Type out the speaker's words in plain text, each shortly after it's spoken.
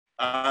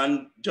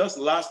And just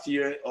last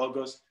year,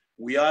 August,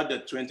 we had the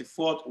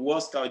 24th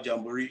World Scout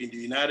Jamboree in the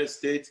United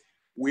States.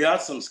 We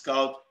had some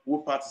scouts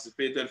who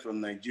participated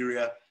from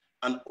Nigeria,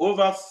 and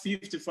over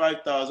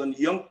 55,000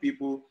 young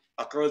people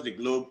across the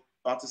globe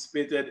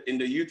participated in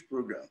the youth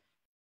program.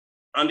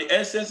 And the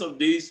essence of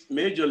this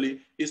majorly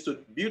is to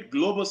build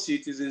global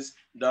citizens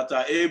that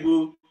are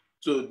able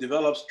to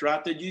develop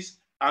strategies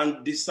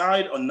and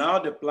decide on how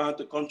they plan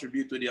to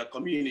contribute to their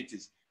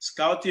communities.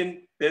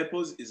 Scouting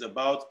purpose is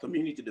about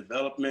community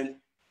development.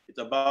 It's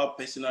about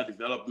personal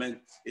development.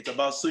 It's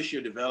about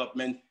social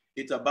development.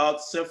 It's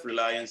about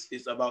self-reliance.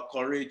 It's about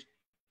courage.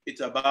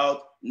 It's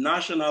about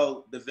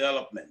national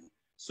development.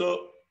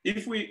 So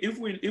if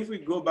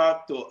we go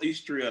back to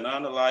history and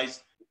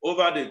analyze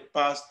over the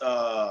past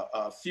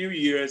few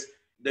years,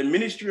 the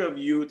Ministry of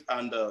Youth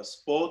and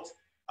Sport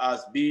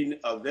has been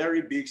a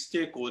very big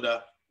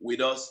stakeholder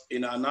with us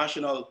in our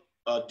national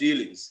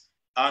dealings.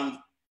 And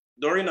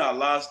during our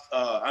last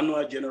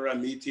annual general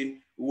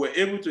meeting, we were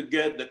able to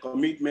get the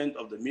commitment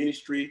of the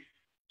ministry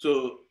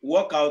to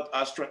work out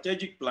a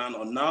strategic plan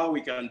on how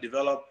we can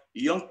develop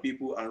young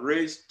people and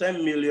raise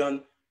 10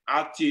 million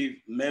active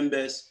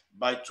members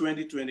by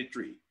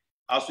 2023.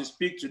 As we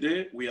speak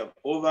today, we have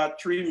over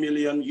 3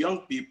 million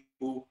young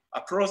people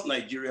across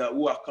Nigeria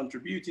who are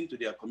contributing to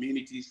their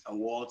communities and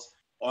wards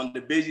on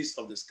the basis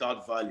of the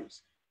Scout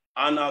values.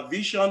 And our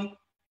vision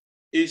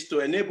is to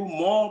enable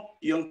more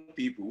young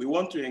people. We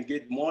want to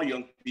engage more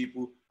young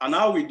people. And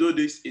how we do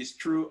this is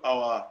through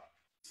our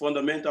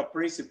fundamental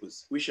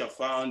principles, which are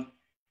found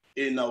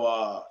in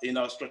our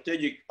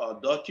strategic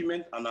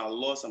document and our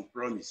laws and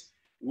promise.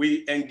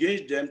 We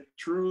engage them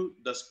through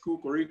the school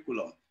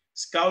curriculum.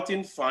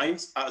 Scouting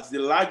finds, as the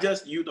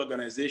largest youth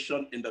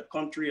organization in the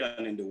country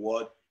and in the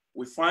world,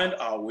 we find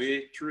our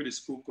way through the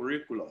school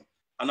curriculum.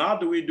 And how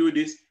do we do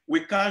this?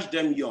 We catch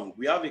them young.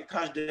 We have a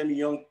catch them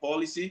young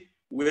policy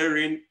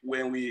wherein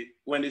when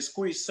the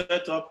school is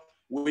set up,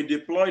 we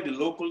deploy the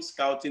local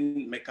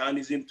scouting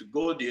mechanism to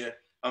go there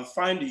and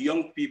find the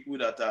young people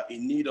that are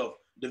in need of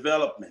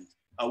development.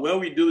 And when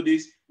we do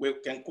this, we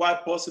can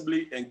quite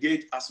possibly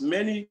engage as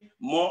many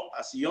more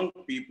as young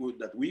people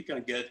that we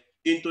can get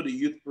into the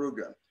youth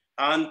program.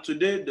 And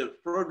today, the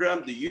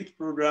youth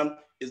program,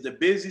 is the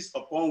basis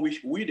upon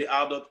which we, the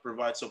adults,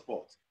 provide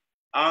support.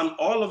 And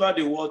all over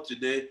the world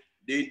today,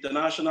 the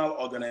international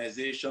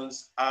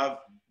organizations have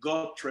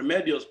got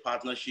tremendous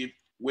partnership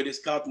with the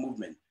Scout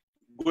movement.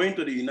 Going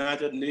to the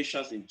United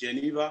Nations in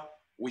Geneva,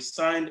 we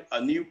signed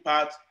a new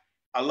pact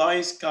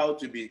allowing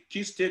Scouts to be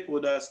key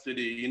stakeholders to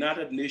the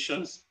United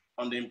Nations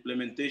on the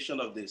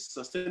implementation of the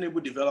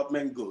Sustainable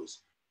Development Goals.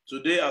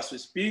 Today, as we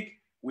speak,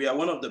 we are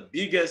one of the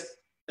biggest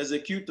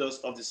executors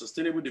of the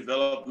Sustainable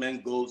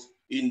Development Goals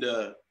in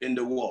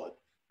the world.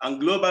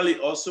 And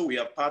globally also, we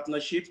have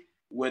partnership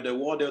with the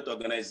World Health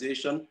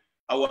Organization.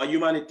 Our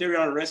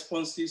humanitarian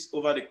responses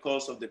over the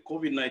course of the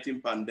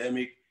COVID-19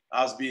 pandemic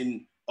has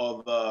been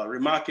of a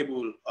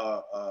remarkable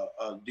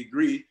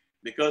degree,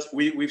 because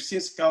we've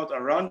seen Scouts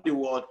around the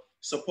world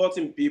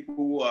supporting people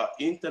who are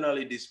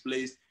internally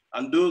displaced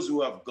and those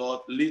who have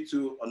got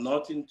little or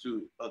nothing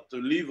to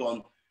live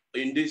on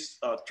in these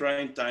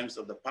trying times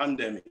of the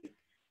pandemic.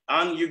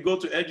 And you go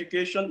to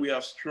education, we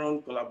have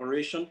strong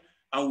collaboration,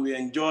 and we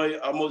enjoy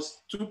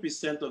almost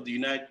 2% of the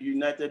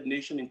United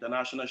Nations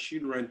International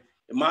Children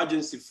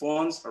Emergency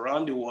Funds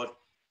around the world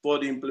for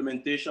the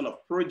implementation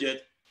of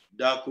projects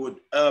that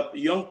could help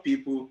young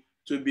people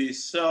to be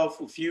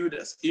self-fulfilled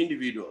as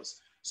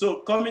individuals. So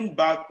coming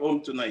back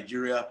home to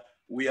Nigeria,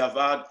 we have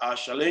had our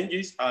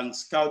challenges, and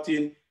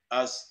Scouting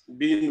has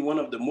been one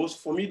of the most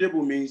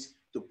formidable means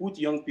to put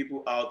young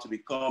people out to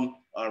become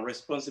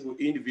responsible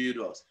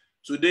individuals.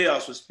 Today,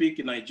 as we speak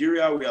in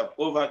Nigeria, we have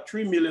over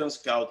 3 million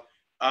Scouts.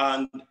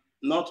 And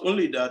not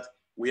only that,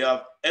 we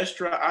have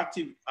extra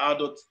active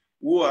adults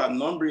who are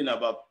numbering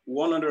about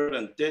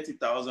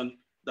 130,000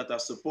 that are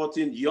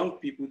supporting young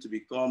people to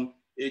become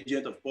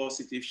agents of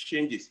positive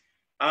changes.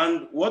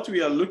 And what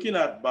we are looking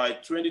at by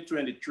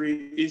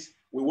 2023 is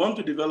we want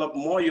to develop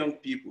more young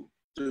people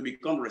to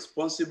become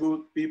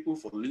responsible people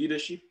for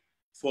leadership,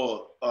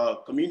 for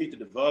community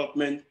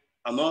development,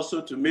 and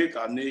also to make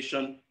our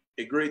nation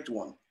a great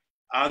one.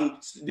 And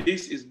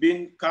this is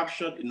being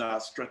captured in our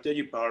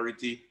strategic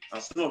priority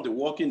and some of the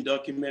working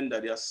document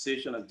that the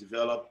association has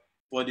developed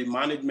for the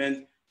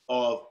management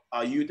of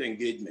our youth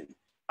engagement.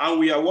 And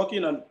we are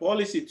working on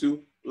policy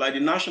too, like the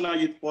National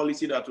Youth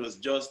Policy that was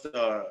just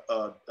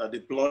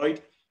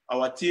deployed.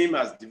 Our team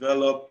has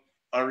developed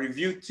a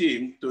review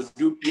team to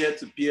do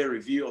peer-to-peer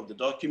review of the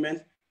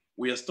document.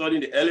 We are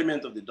studying the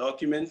element of the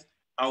document,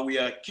 and we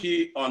are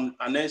key on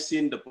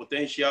harnessing the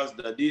potentials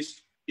that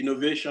this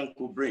innovation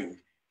could bring.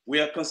 We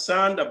are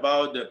concerned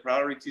about the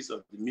priorities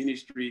of the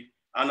ministry,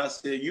 and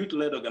as a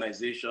youth-led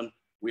organization,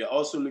 we are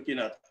also looking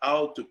at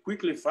how to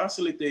quickly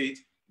facilitate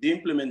the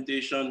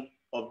implementation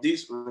of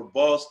this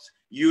robust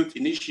youth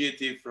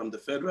initiative from the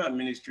Federal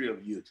Ministry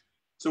of Youth.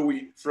 So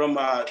from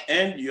our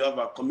end, you have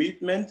our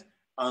commitment,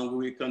 and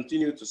we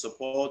continue to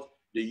support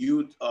the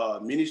youth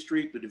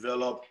ministry to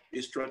develop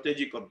its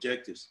strategic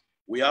objectives.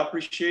 We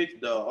appreciate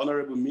the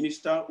Honorable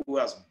Minister who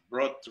has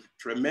brought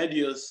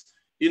tremendous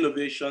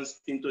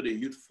innovations into the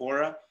Youth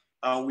Fora,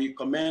 and we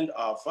commend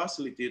our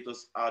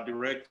facilitators, our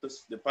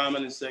directors, the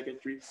permanent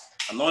secretary,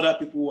 and other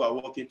people who are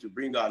working to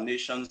bring our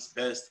nation's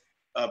best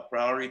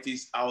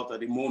priorities out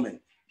at the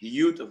moment. The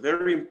youth are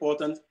very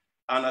important,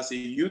 and as a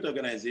youth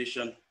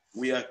organization,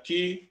 we are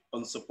key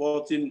on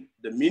supporting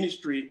the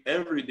ministry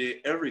every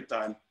day, every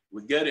time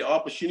we get the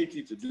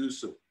opportunity to do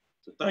so.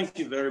 So thank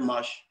you very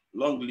much.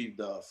 Long live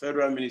the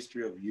Federal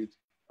Ministry of Youth,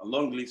 and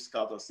long live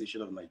Scout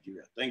Association of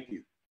Nigeria. Thank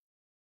you.